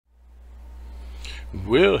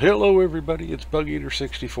Well, hello everybody, it's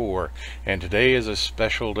Bug-Eater64, and today is a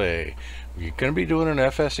special day. We're going to be doing an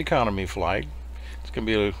FS economy flight. It's going to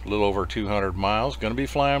be a little over 200 miles, going to be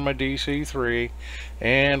flying my DC-3,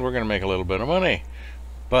 and we're going to make a little bit of money.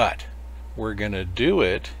 But we're going to do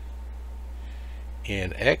it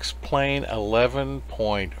in X-Plane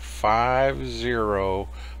 11.50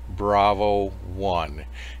 Bravo 1.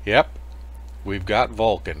 Yep, we've got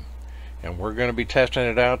Vulkan. And we're going to be testing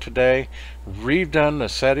it out today. Redone the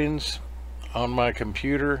settings on my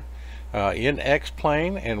computer in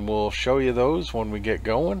X-Plane, and we'll show you those when we get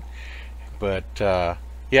going. But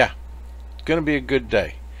yeah, it's going to be a good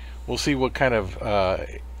day. We'll see what kind of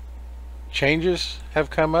changes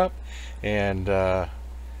have come up, and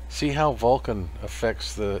see how Vulkan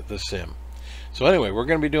affects the sim. So anyway, we're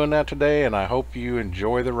going to be doing that today, and I hope you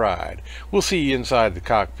enjoy the ride. We'll see you inside the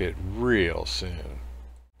cockpit real soon.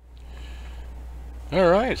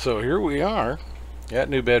 Alright, so here we are at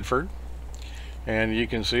New Bedford, and you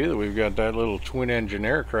can see that we've got that little twin engine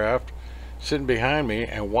aircraft sitting behind me,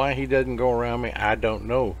 and why he doesn't go around me I don't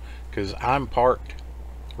know, because I'm parked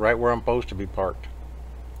right where I'm supposed to be parked,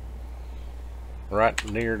 right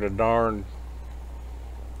near the darn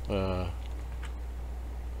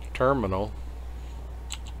terminal.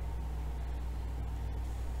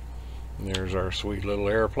 And there's our sweet little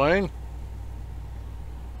airplane.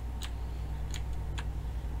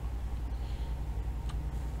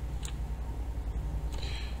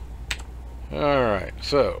 Alright,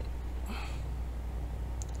 so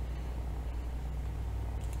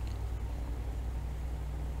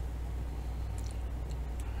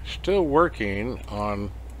still working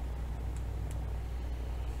on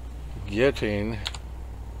getting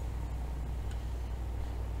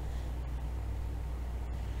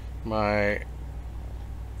my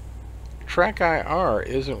track IR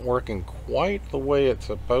isn't working quite the way it's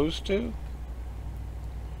supposed to.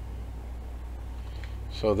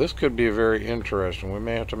 So this could be very interesting. We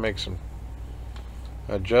may have to make some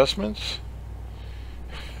adjustments.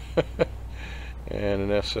 And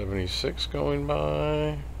an F-76 going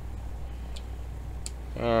by.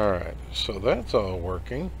 Alright, so that's all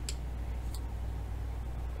working.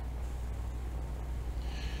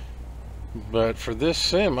 But for this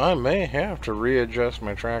sim, I may have to readjust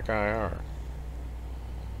my track IR.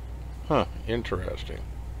 Huh, interesting.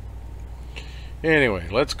 Anyway,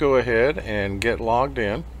 let's go ahead and get logged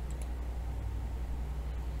in.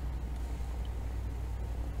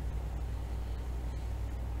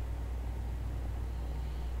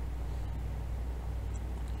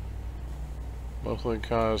 Monthly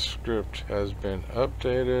cause script has been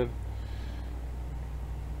updated.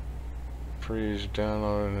 Please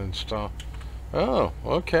download and install. Oh,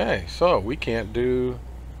 okay. So we can't do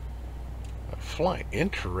a flight.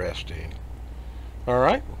 Interesting.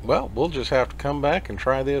 Alright, well, we'll just have to come back and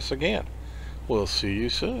try this again. We'll see you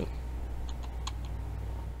soon.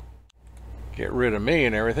 Get rid of me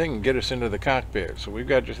and everything and get us into the cockpit. So we've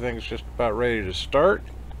got your things just about ready to start.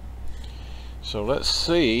 So let's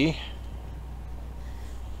see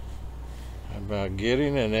about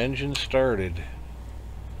getting an engine started.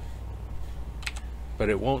 But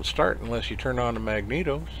it won't start unless you turn on the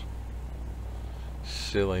magnetos.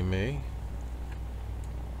 Silly me.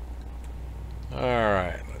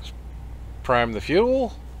 Alright, let's prime the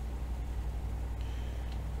fuel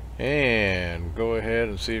and go ahead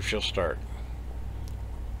and see if she'll start.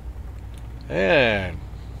 And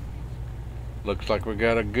looks like we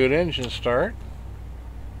got a good engine start.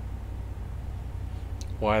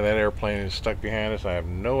 Why that airplane is stuck behind us, I have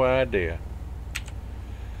no idea.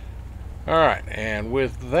 Alright, and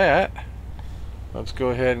with that, let's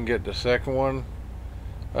go ahead and get the second one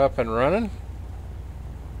up and running.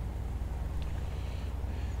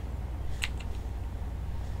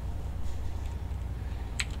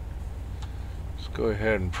 Go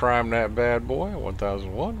ahead and prime that bad boy.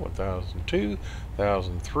 1001, 1002,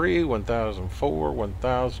 1003, 1004,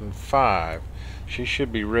 1005. She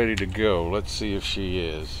should be ready to go. Let's see if she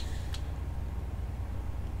is.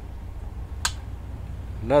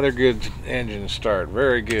 Another good engine start.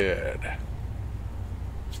 Very good.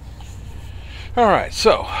 Alright,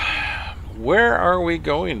 so where are we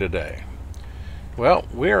going today? Well,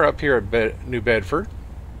 we're up here at New Bedford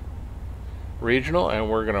Regional, and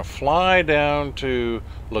we're going to fly down to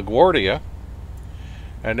LaGuardia,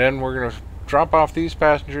 and then we're going to drop off these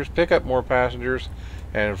passengers, pick up more passengers,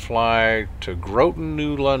 and fly to Groton,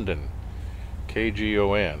 New London,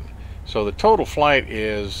 KGON. So the total flight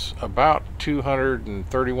is about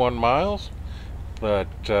 231 miles, but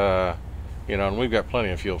you know, and we've got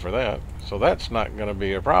plenty of fuel for that, so that's not going to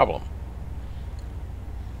be a problem.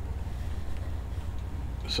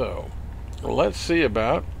 So let's see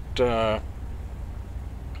about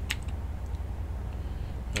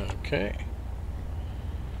okay,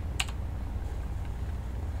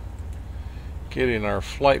 getting our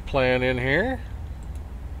flight plan in here.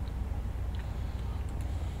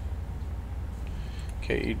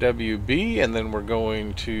 KEWB, and then we're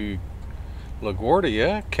going to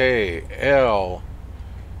LaGuardia,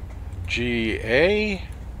 KLGA,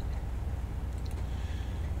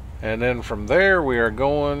 and then from there we are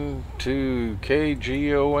going to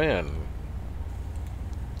KGON.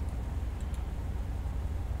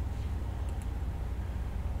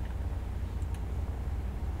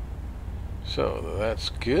 So that's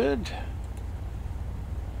good.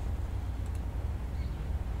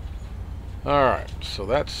 Alright, so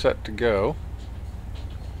that's set to go.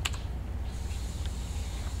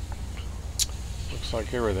 Looks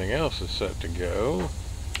like everything else is set to go.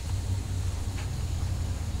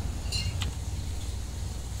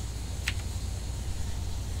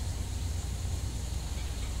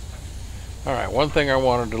 Alright, one thing I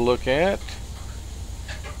wanted to look at.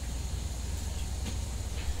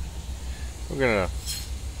 We're going to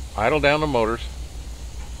idle down the motors.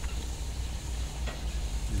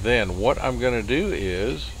 Then what I'm going to do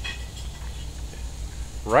is,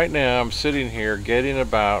 right now I'm sitting here getting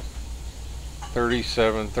about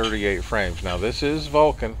 37, 38 frames. Now this is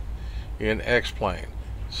Vulkan in X-plane.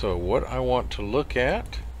 So what I want to look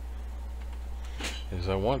at is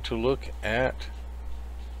I want to look at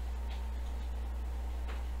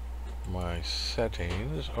my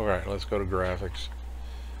settings. Alright, let's go to graphics.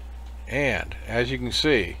 And as you can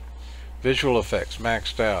see, visual effects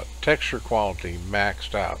maxed out, texture quality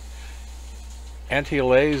maxed out,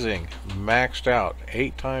 anti-aliasing maxed out,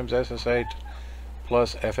 8 times SSH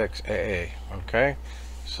plus FXAA. Okay,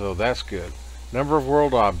 so that's good. Number of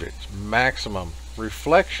world objects maximum.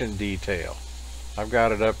 Reflection detail, I've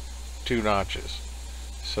got it up 2 notches,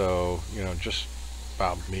 so you know, just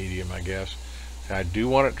about medium, I guess. I do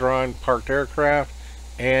want it drawing parked aircraft,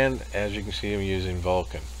 and as you can see, I'm using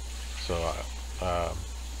Vulkan. So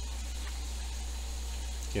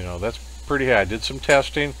you know, that's pretty high. I did some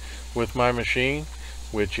testing with my machine,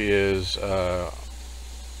 which is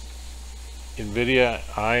NVIDIA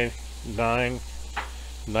i9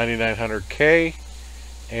 9900K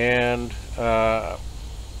and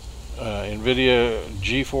NVIDIA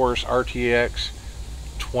GeForce RTX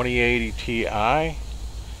 2080 Ti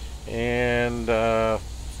and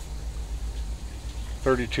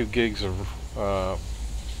 32 gigs of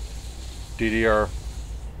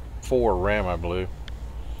DDR4 RAM, I believe.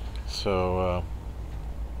 So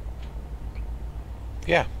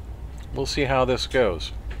yeah, we'll see how this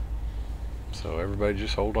goes. So everybody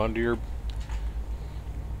just hold on to your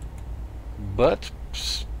butts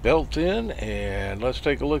belt in, and let's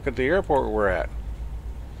take a look at the airport we're at.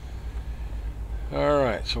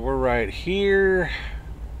 Alright, so we're right here,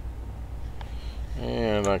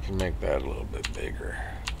 and I can make that a little bit bigger.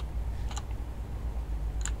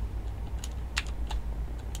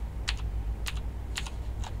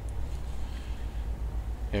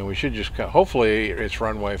 And we should just, hopefully it's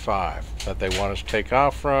runway 5 that they want us to take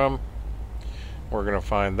off from. We're going to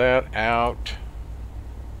find that out.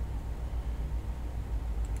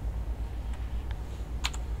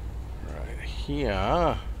 Right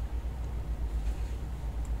here.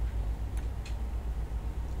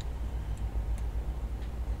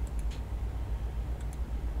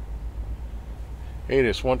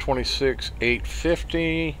 ATIS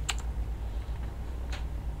 126,850.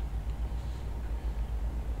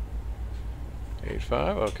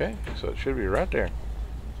 Okay, so it should be right there.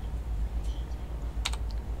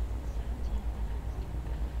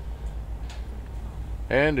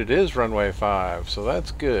 And it is runway 5, so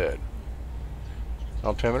that's good.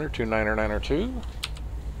 Altimeter 29902.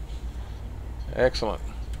 Excellent.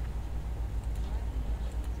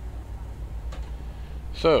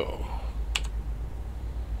 So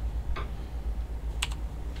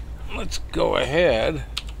let's go ahead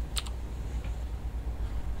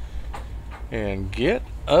and get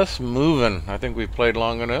us moving. I think we've played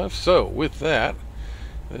long enough. So with that,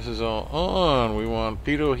 this is all on. We want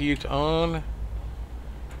pitot heat on,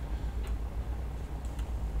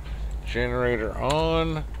 generator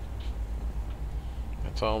on.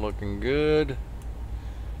 That's all looking good.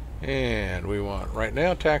 And we want right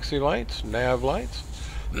now taxi lights, nav lights.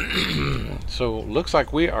 So looks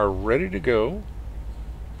like we are ready to go.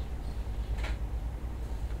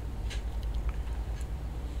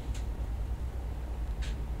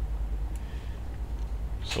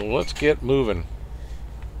 So let's get moving.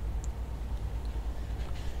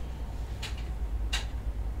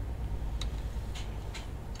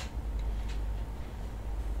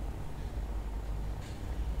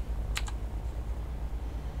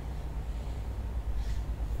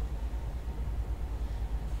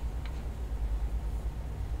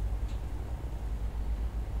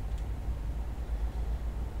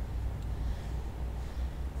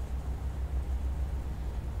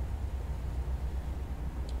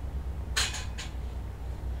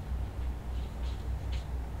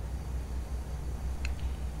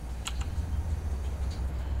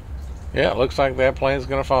 Yeah, it looks like that plane's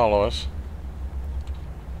going to follow us.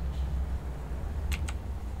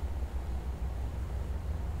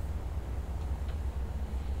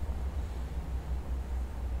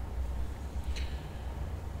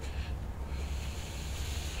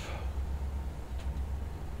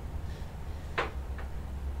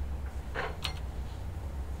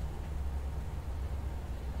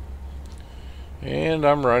 And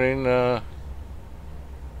I'm running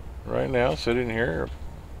right now, sitting here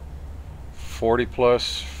 40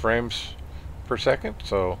 plus frames per second,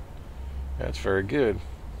 so that's very good.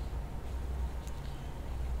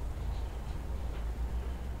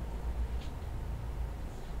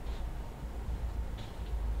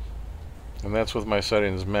 And that's with my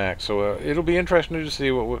settings max. So it'll be interesting to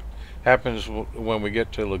see what happens when we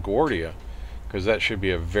get to LaGuardia, because that should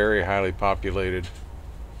be a very highly populated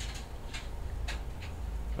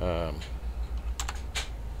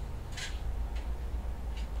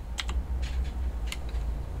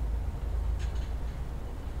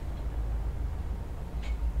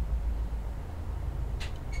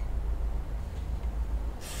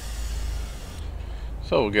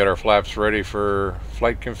so we'll get our flaps ready for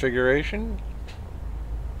flight configuration.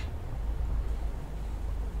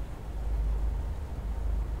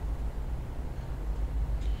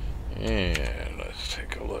 And let's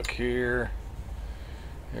take a look here.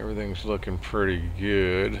 Everything's looking pretty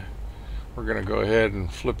good. We're going to go ahead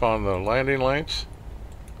and flip on the landing lights.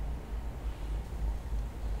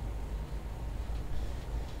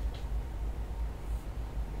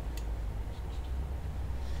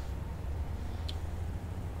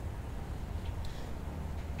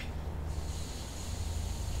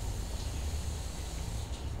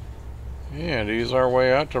 And ease our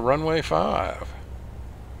way out to runway 5.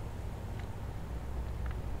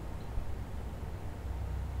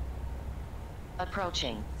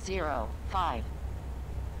 Approaching 05.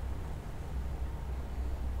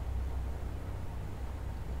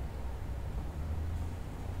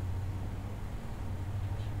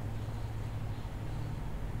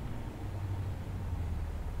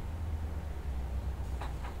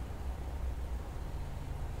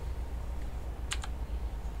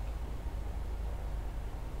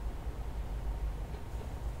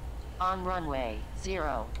 On runway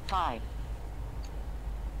 05.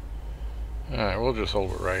 Alright, we'll just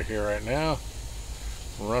hold it right here right now.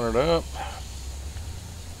 Run it up.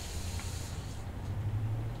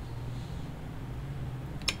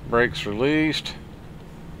 Brakes released.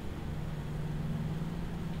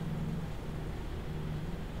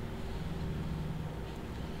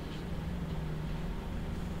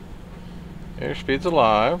 Airspeed's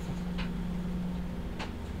alive.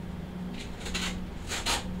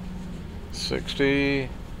 60,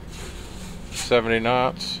 70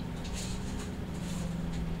 knots.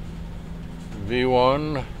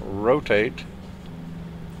 V1, rotate.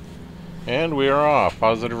 And we are off.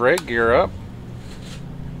 Positive rate, gear up.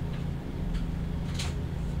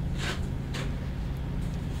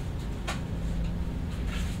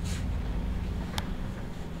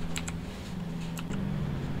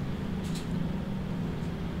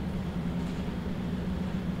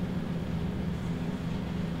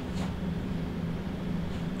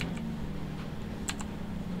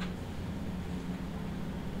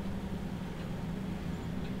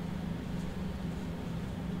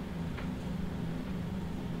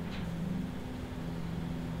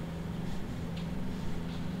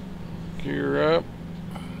 Gear up.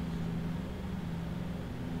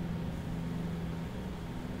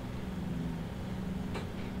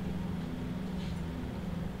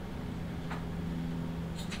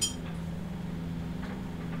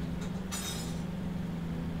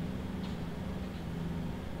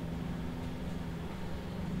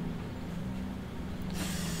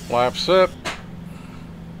 Flaps up.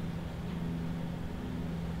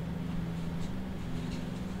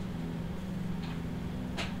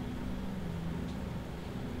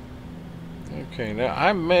 Okay, now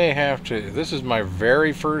I may have to, this is my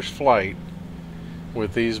very first flight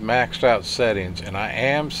with these maxed out settings, and I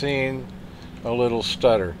am seeing a little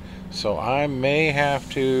stutter. So I may have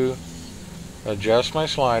to adjust my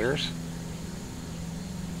sliders,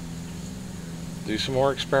 do some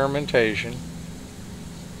more experimentation.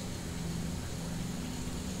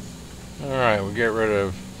 Alright, we'll get rid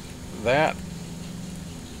of that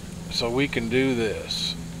so we can do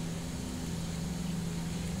this.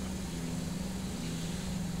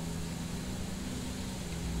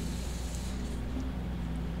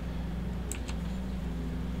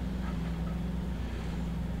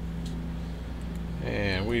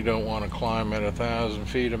 And we don't want to climb at 1,000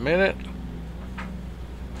 feet a minute.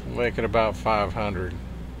 We'll make it about 500.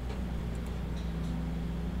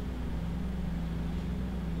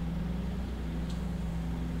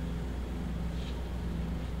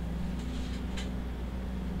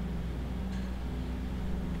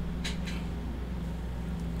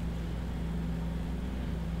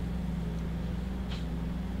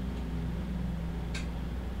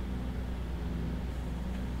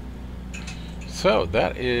 So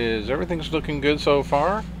that is, everything's looking good so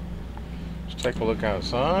far. Let's take a look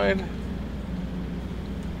outside.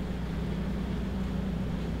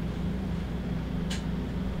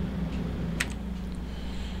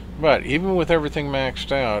 But even with everything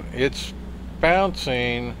maxed out, it's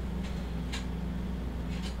bouncing.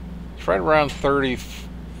 It's right around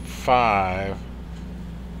 35.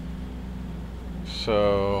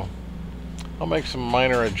 So I'll make some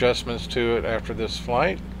minor adjustments to it after this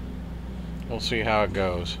flight. We'll see how it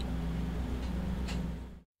goes.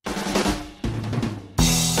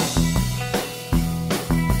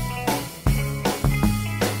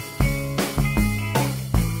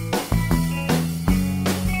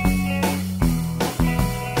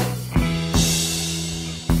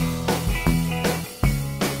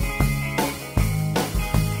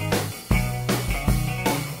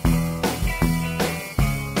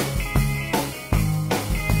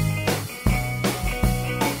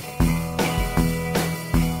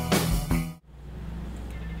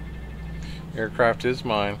 Aircraft is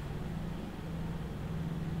mine.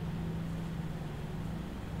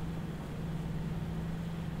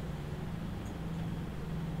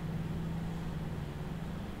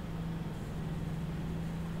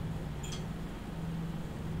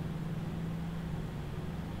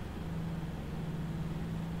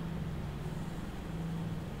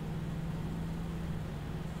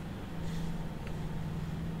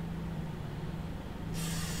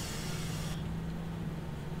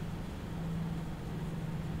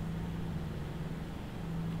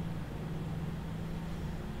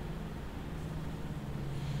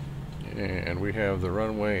 And we have the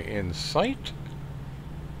runway in sight.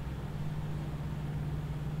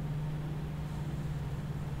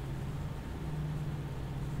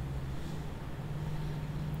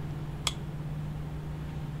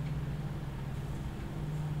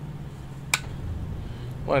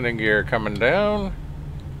 Landing gear coming down.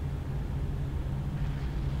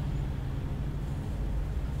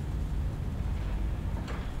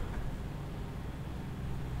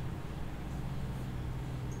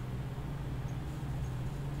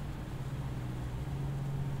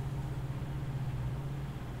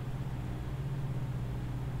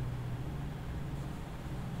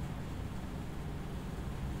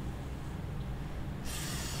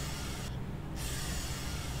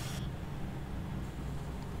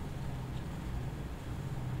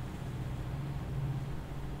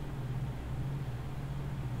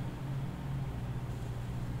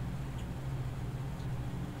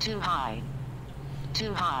 Too high.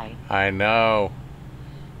 Too high. I know.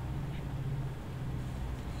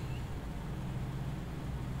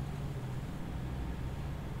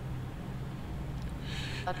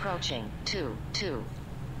 Approaching. Too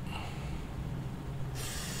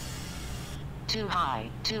high.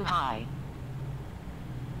 Too high.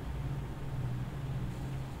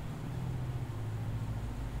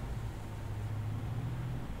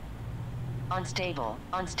 Unstable.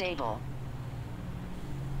 Unstable.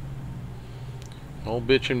 Old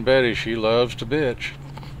bitchin' Betty, she loves to bitch.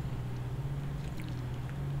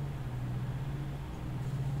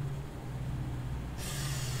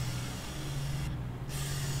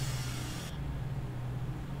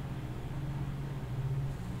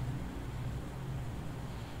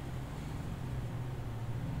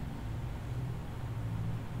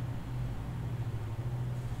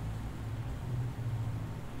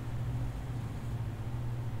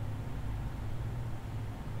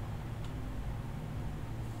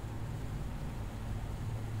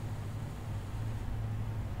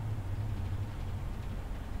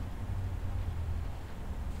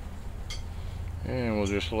 And we'll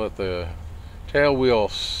just let the tail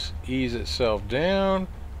wheel ease itself down.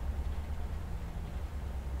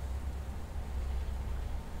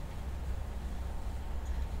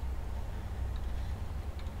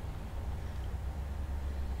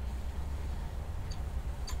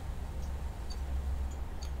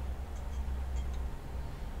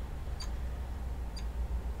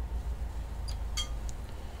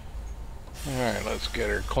 Alright, let's get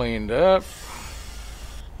her cleaned up.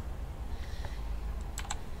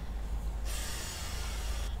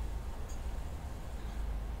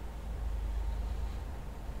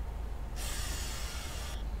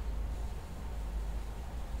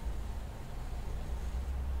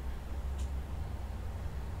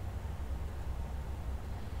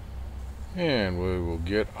 And we will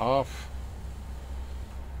get off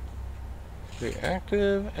the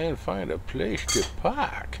active and find a place to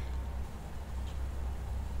park.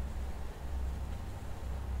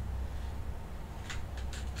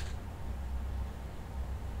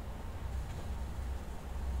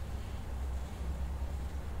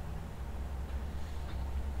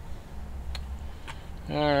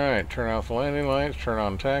 Alright, turn off the landing lights, turn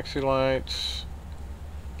on taxi lights.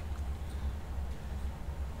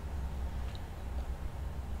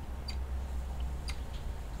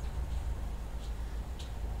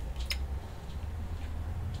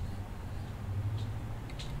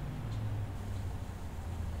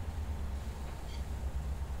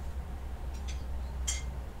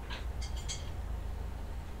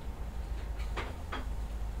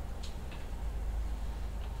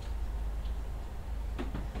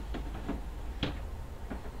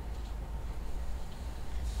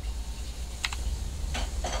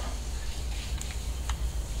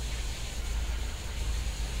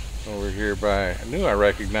 Over here by, I knew I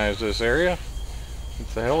recognized this area.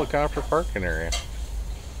 It's the helicopter parking area.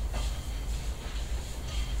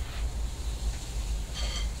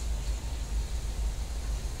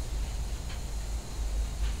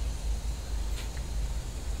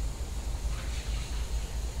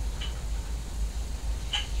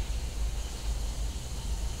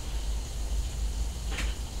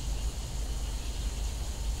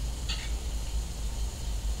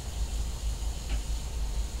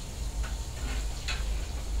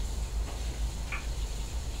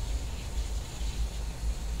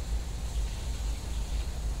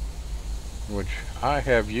 Which I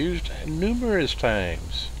have used numerous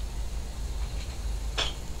times.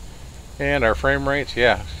 And our frame rates,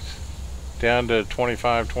 yeah, down to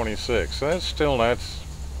 25, 26. So that's still, that's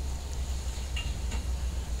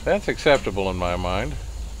acceptable in my mind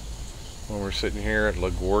when we're sitting here at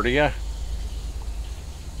LaGuardia.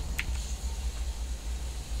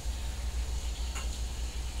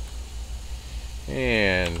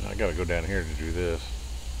 And I gotta go down here to do this.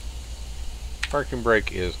 Parking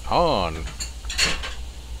brake is on.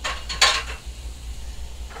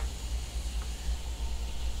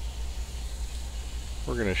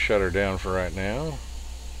 We're going to shut her down for right now.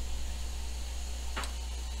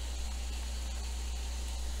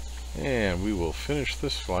 And we will finish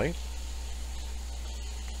this flight.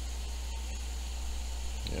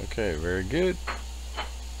 Okay, very good.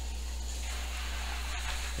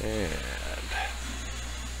 And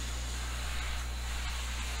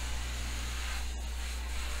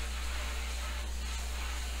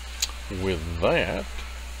with that,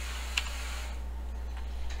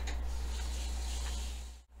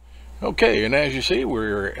 okay, and as you see,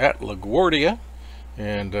 we're at LaGuardia,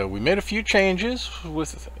 and we made a few changes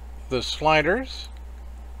with the sliders,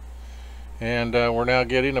 and we're now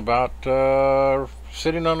getting about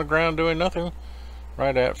sitting on the ground doing nothing,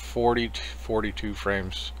 right at 42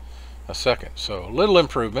 frames a second. So a little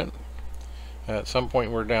improvement. At some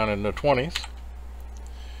point we're down in the 20s.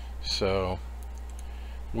 So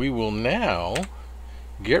we will now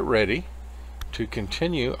get ready to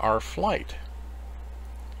continue our flight.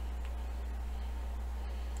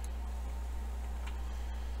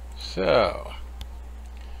 So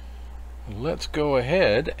let's go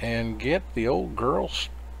ahead and get the old girl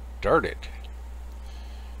started.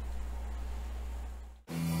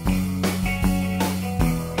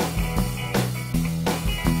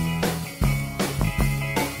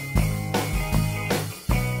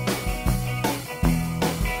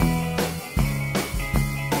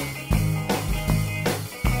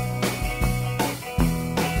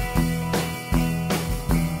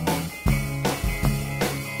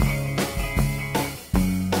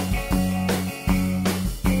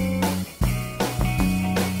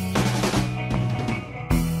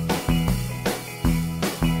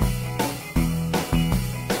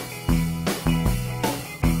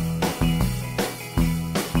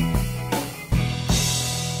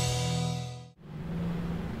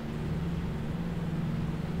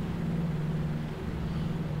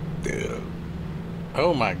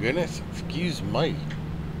 Oh my goodness, excuse me.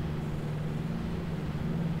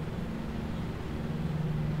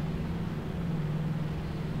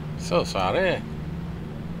 So sorry.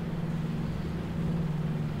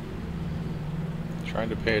 Trying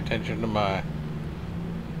to pay attention to my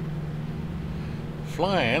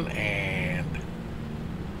flying and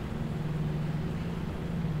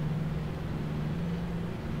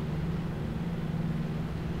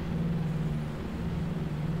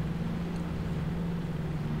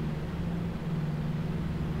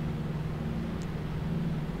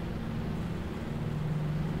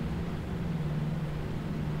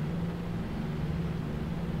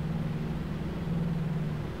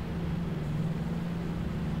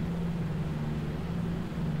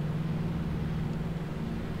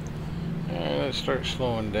let's start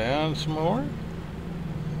slowing down some more.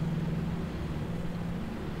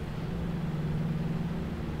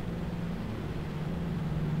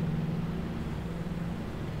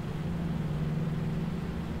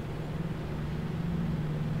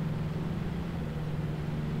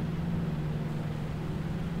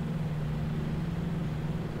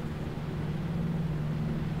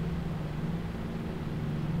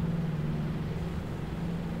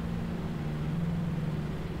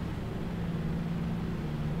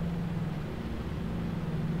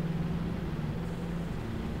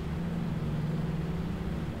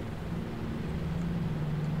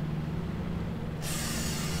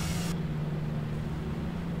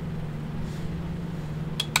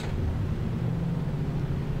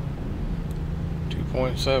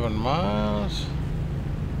 0.7 miles.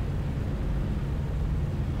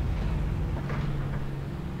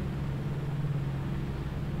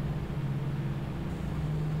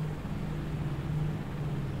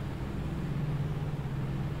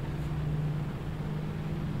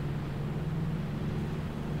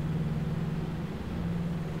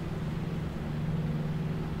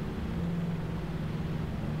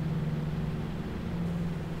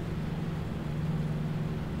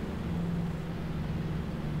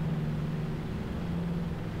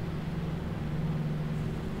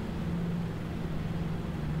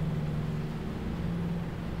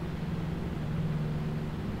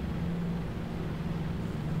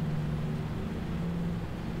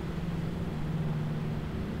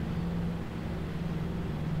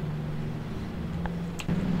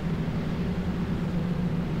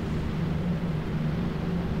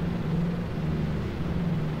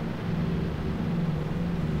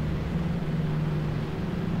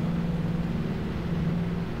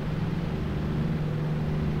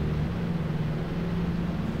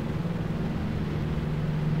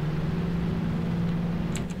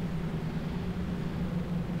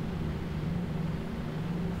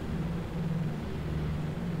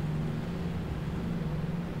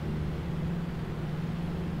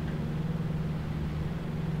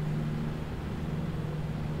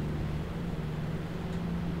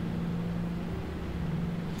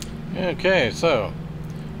 Okay, so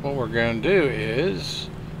what we're going to do is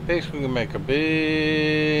basically make a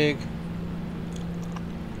big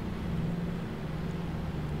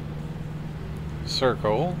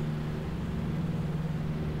circle.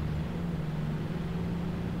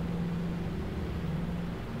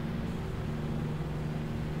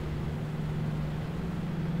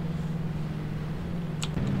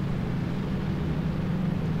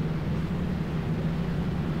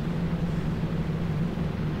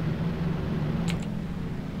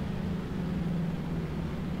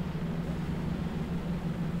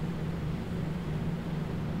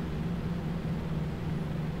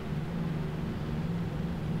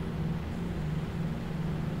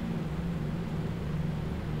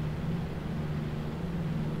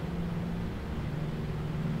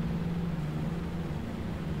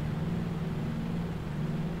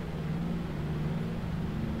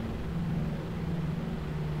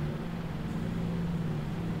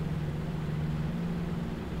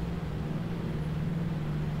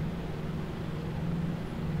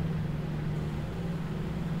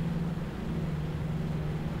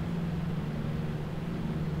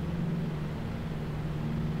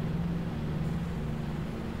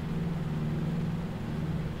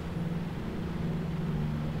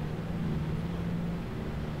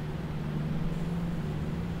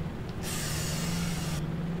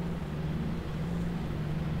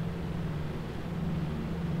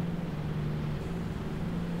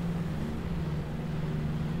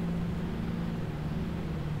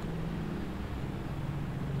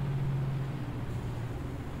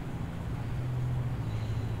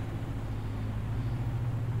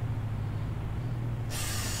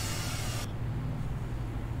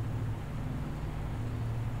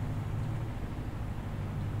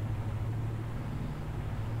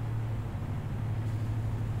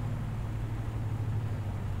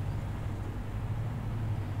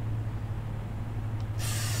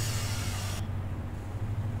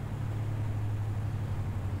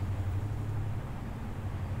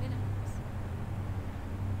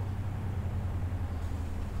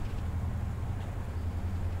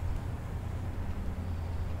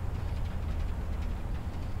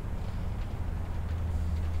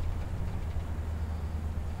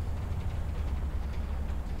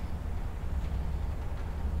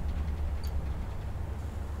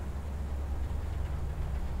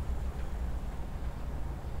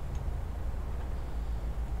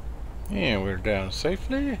 And we're down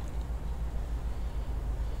safely.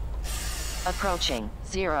 Approaching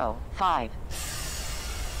 05.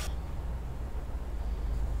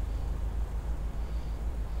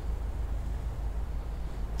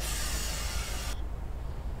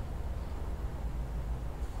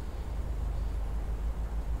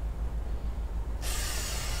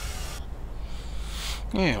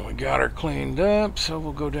 And we got her cleaned up, so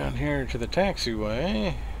we'll go down here to the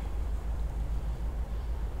taxiway.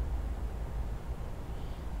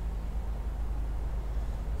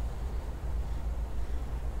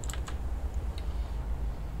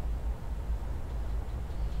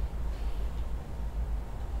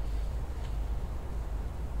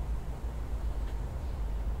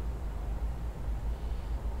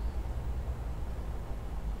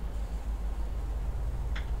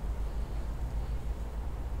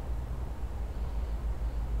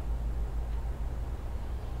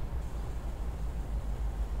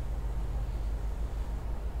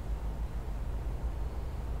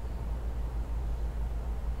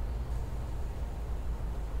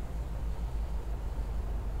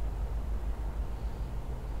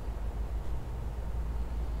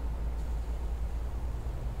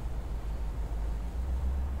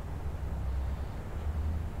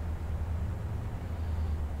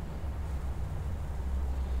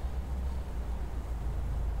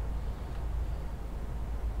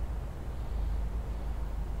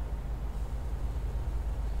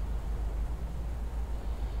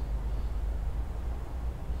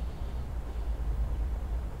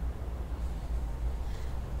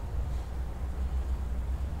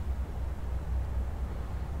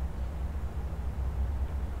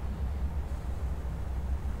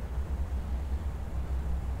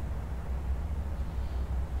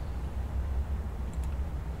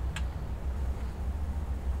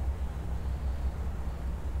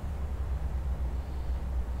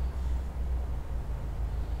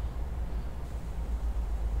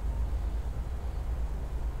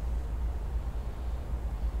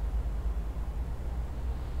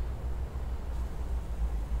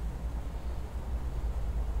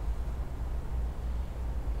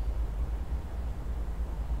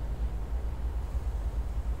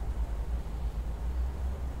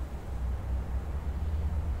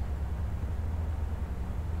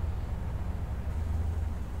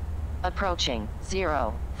 Approaching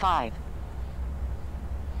 05.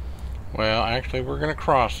 Well, actually, we're going to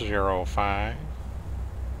cross 05.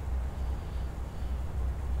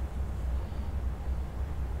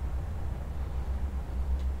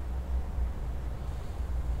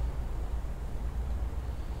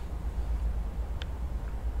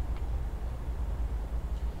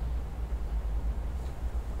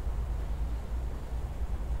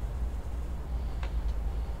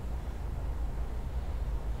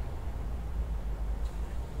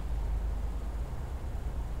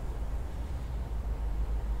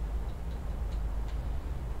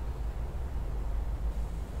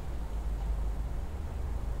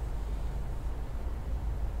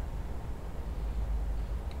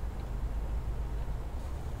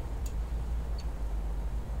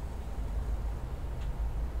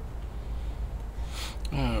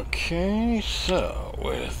 Okay, so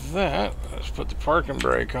with that, let's put the parking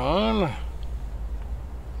brake on.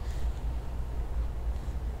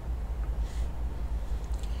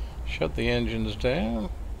 Shut the engines down.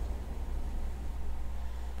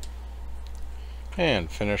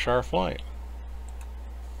 And finish our flight.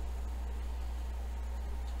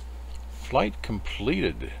 Flight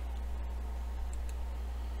completed.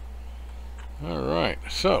 Alright,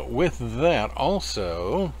 so with that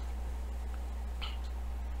also,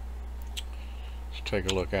 let's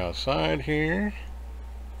take a look outside here.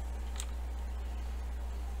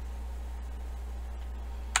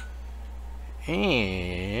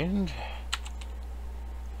 And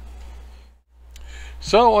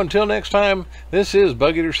so until next time, this is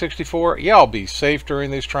Bug-Eater64. Y'all be safe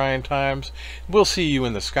during these trying times. We'll see you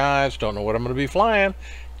in the skies. Don't know what I'm going to be flying.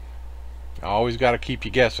 I always got to keep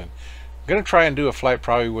you guessing. I'm going to try and do a flight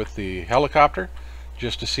probably with the helicopter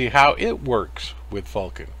just to see how it works with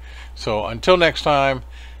Vulkan. So until next time,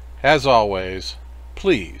 as always,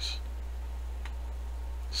 please,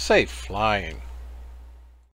 safe flying.